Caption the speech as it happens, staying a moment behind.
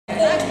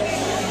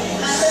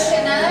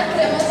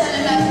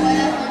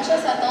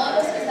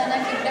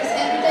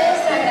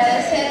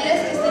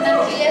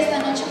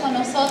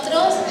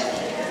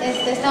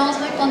estamos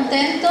muy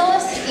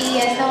contentos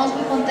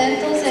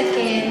de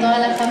que toda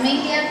la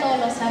familia, todos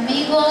los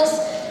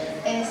amigos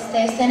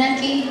estén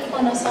aquí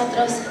con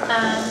nosotros.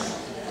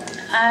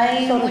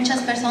 Hay muchas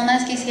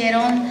personas que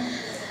hicieron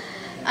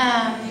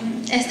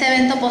este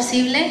evento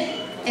posible.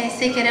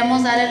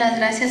 Queremos darle las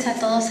gracias a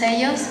todos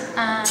ellos,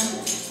 a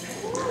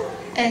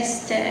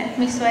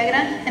mi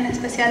suegra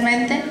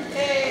especialmente,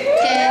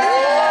 que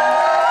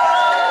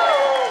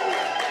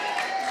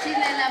sin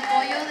el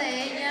apoyo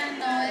de ella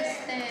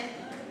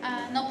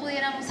no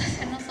pudiéramos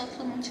hacer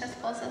nosotros muchas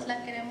cosas.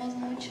 La queremos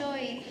mucho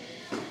y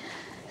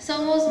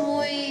somos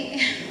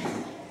muy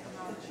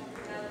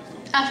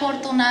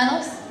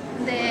afortunados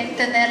de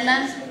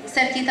tenerla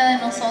cerquita de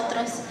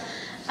nosotros.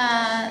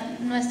 A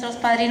nuestros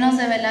padrinos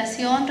de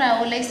velación,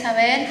 Raúl e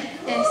Isabel,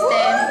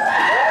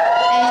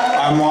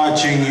 I'm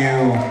watching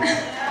you.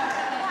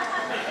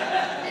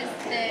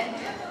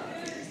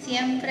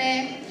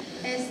 Siempre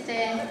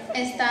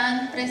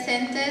están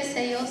presentes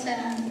ellos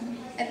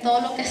en todo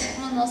lo que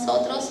hacemos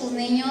nosotros. Sus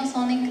niños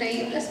son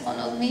increíbles con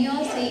los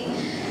míos y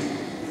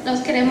los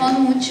queremos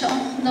mucho.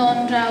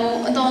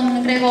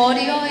 Don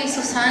Gregorio y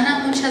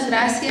Susana, muchas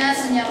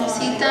gracias. Doña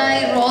Rosita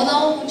y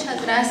Rodo,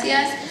 muchas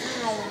gracias.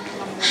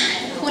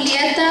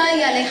 Julieta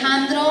y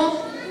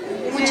Alejandro,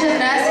 muchas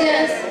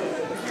gracias.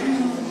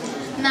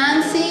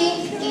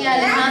 Nancy y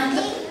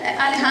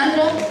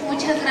Alejandro,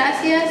 muchas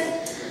gracias.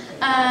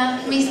 A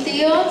mis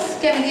tíos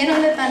que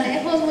vinieron de tan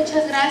lejos,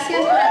 muchas gracias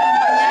por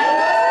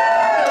acompañarnos.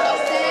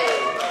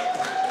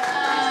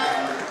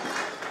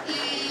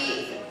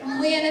 Y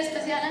muy en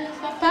especial a mis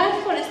papás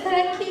por estar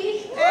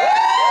aquí.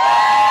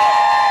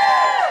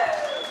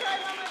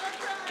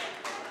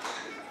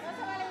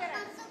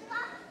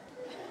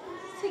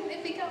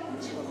 Significa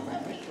mucho para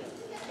mí.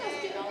 Los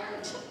quiero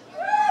mucho.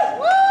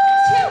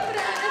 Siempre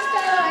han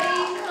estado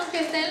ahí, aunque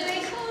estén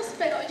lejos,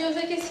 pero yo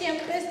sé que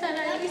siempre están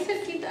ahí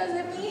cerquitas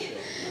de mí.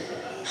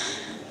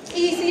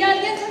 Y si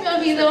alguien se me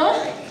olvidó,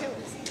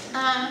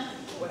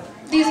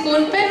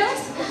 discúlpenos,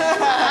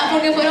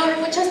 porque fueron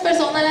muchas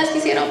personas las que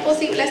hicieron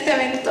posible este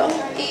evento.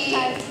 Y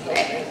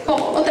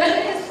como otra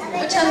vez,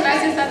 muchas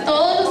gracias a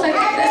todos los aquí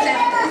presentes.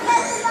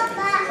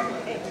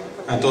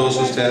 A todos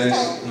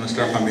ustedes,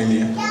 nuestra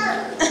familia.